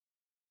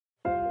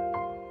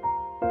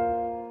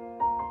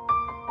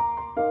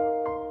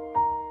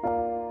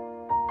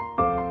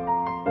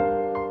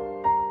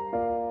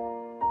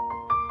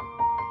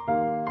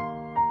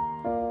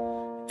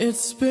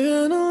It's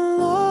been a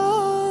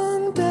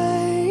long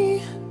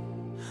day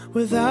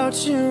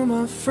without you,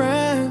 my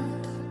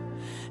friend,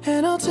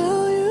 and I'll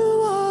tell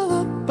you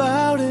all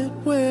about it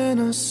when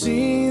I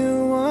see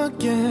you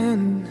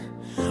again.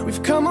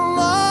 We've come a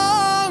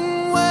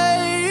long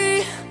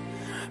way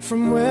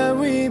from where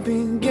we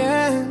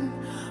began.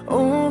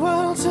 Oh,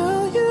 I'll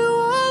tell you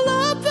all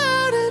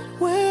about it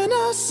when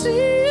I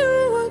see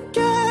you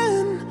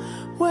again.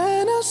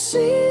 When I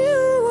see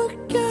you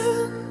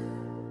again.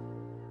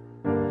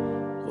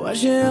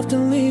 Why'd you have to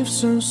leave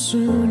so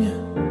soon,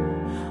 yeah?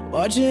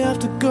 Why'd you have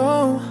to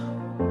go?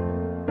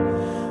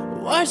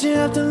 Why'd you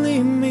have to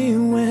leave me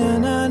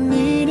when I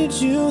needed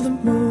you the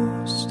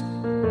most?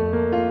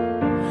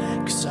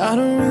 'Cause I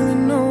don't really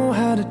know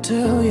how to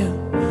tell you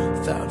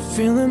without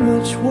feeling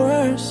much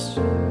worse.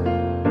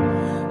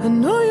 I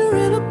know you're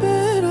in a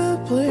better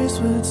place,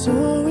 but it's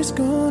always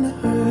gonna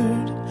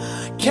hurt.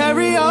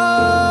 Carry on,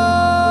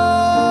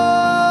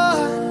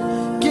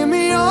 give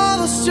me all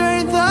the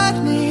strength I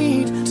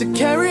need to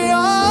carry on.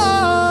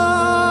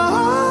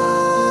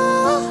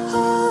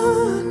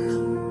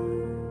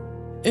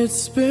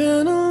 It's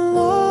been a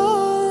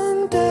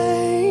long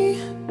day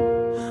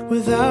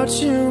without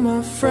you,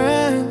 my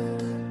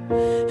friend,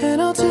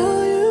 and I'll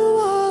tell you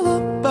all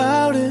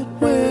about it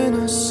when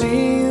I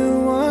see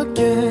you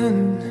again.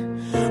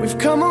 We've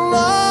come a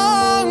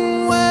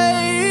long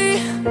way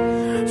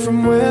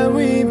from where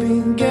we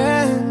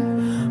began.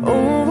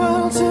 Oh,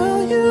 I'll tell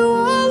you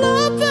all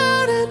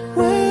about it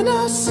when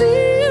I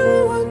see you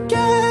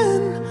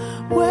again.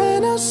 When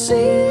I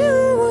see you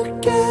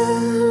again.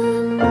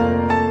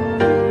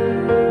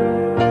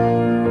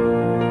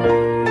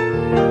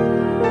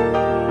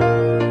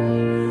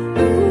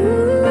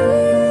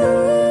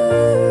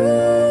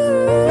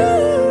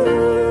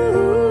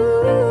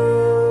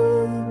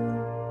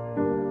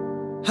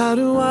 How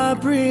do I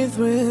breathe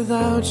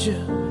without you?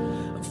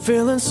 I'm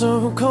feeling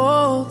so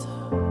cold.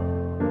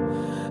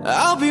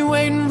 I'll be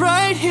waiting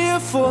right here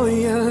for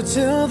you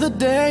till the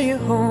day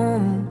you're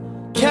home.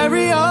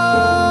 Carry on,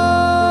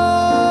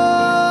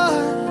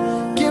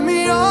 give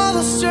me all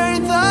the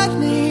strength I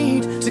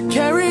need to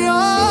carry on.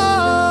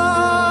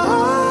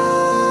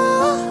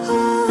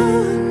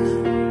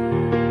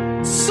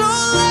 So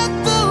let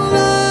the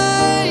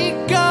light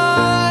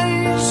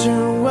guide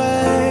your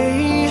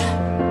way,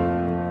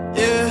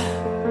 yeah.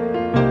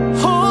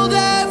 Hold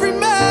every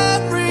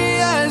memory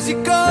as you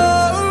go,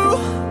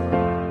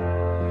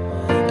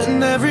 and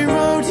every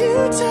road you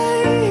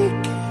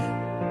take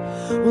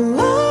will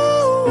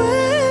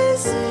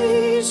always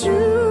lead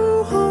you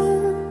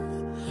home.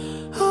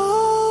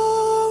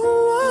 Oh,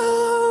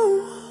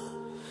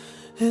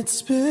 it's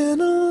been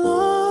a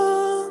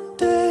long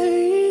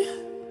day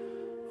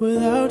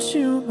without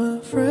you, my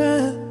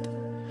friend,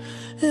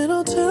 and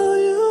I'll tell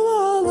you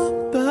all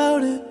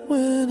about it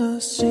when I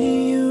see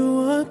you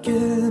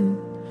again.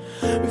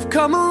 We've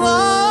come a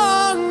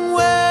long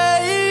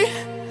way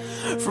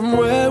from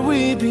where we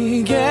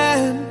began.